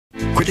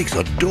Critics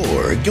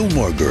adore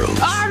Gilmore Girls.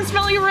 Oh, I'm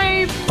smelling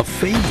rape. A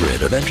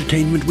favorite of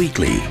Entertainment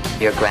Weekly.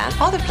 Your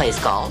grandfather plays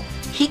golf.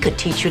 He could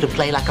teach you to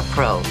play like a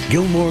pro.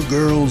 Gilmore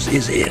Girls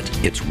is it.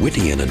 It's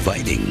witty and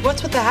inviting.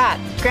 What's with the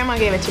hat? Grandma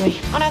gave it to me.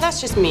 Oh, no, that's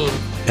just mean.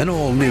 An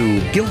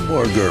all-new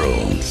Gilmore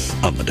Girls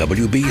on the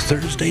WB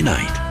Thursday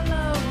night.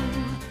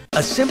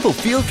 A simple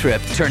field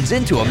trip turns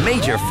into a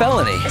major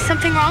felony. Is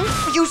something wrong?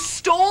 You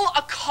stole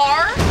a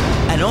car?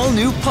 An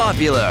all-new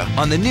Popular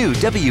on the new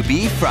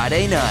WB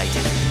Friday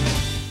night.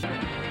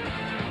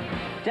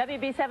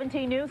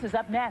 WB17 News is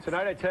up next.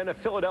 Tonight at 10, a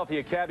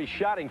Philadelphia cabbie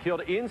shot and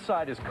killed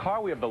inside his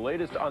car. We have the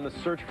latest on the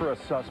search for a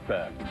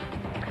suspect.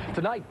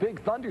 Tonight,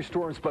 big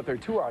thunderstorms, but they're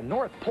to our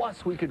north.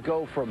 Plus, we could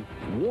go from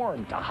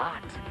warm to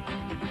hot.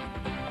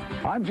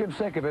 I'm Jim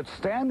Sinkovich,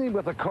 standing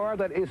with a car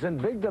that is in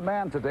big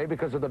demand today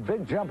because of the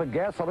big jump in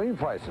gasoline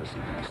prices.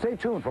 Stay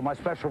tuned for my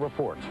special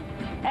report.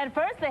 And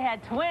first, they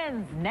had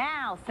twins.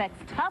 Now,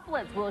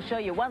 sextuplets will show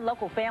you one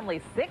local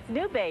family's 6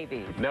 new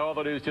babies. Now all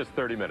the news, just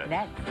 30 minutes.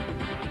 Next.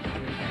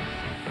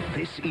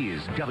 This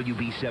is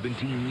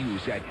WB17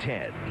 News at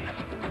 10.